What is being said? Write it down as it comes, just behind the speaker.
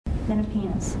than a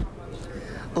penis.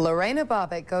 Lorena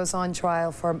Bobbitt goes on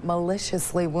trial for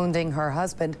maliciously wounding her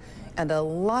husband, and a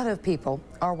lot of people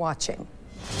are watching.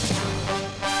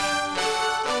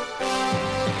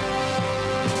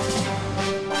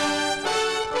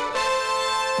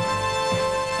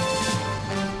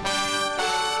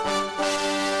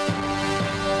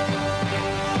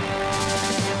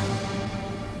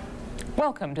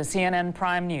 Welcome to CNN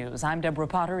Prime News. I'm Deborah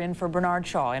Potter in for Bernard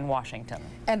Shaw in Washington.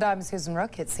 And I'm Susan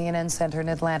Rook at CNN Center in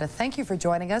Atlanta. Thank you for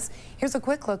joining us. Here's a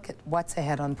quick look at what's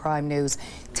ahead on Prime News.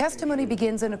 Testimony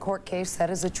begins in a court case that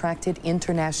has attracted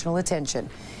international attention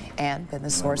and been the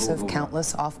source of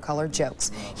countless off-color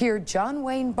jokes. Here, John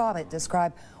Wayne Bobbitt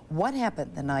described what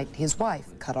happened the night his wife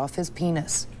cut off his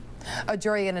penis. A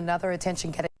jury in another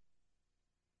attention-getting.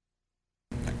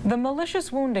 The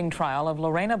malicious wounding trial of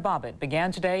Lorena Bobbitt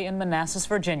began today in Manassas,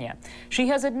 Virginia. She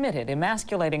has admitted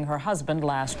emasculating her husband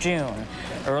last June.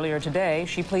 Earlier today,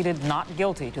 she pleaded not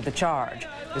guilty to the charge.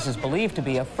 This is believed to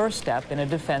be a first step in a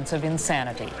defense of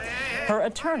insanity. Her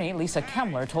attorney, Lisa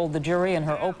Kemmler, told the jury in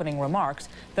her opening remarks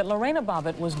that Lorena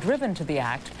Bobbitt was driven to the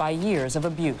act by years of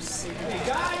abuse.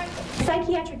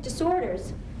 Psychiatric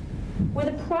disorders were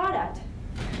the product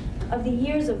of the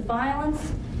years of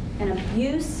violence and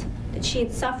abuse that she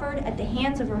had suffered at the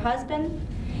hands of her husband,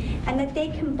 and that they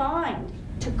combined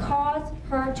to cause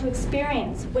her to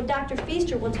experience what Dr.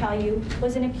 Feaster will tell you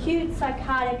was an acute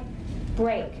psychotic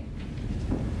break.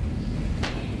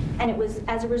 And it was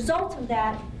as a result of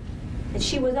that that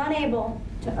she was unable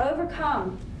to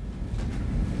overcome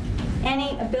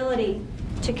any ability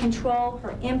to control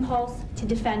her impulse to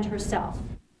defend herself.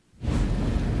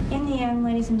 In the end,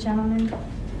 ladies and gentlemen,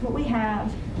 what we have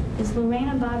is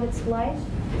Lorena Bobbitt's life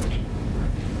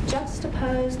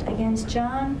juxtaposed against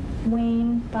John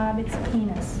Wayne Bobbitt's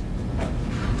penis.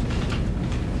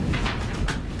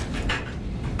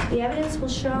 The evidence will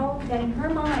show that in her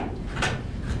mind,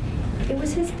 it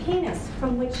was his penis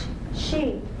from which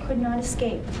she could not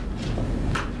escape,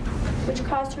 which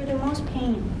caused her the most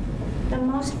pain, the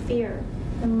most fear,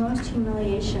 the most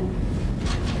humiliation.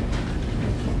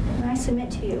 And I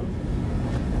submit to you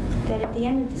that at the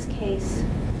end of this case,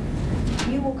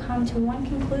 you will come to one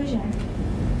conclusion,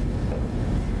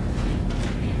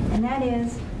 and that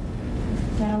is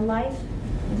that a life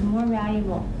is more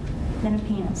valuable than a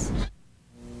penis.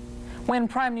 When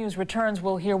Prime News returns,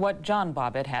 we'll hear what John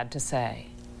Bobbitt had to say.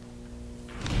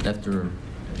 After,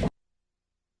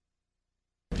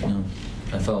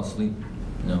 I fell asleep,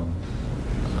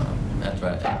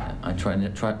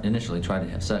 after I initially tried to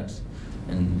have sex,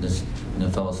 and just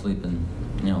fell asleep, and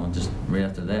just right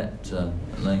after that,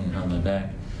 laying on my back,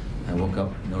 I woke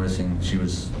up noticing she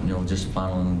was just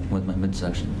fondling with my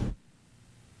midsection.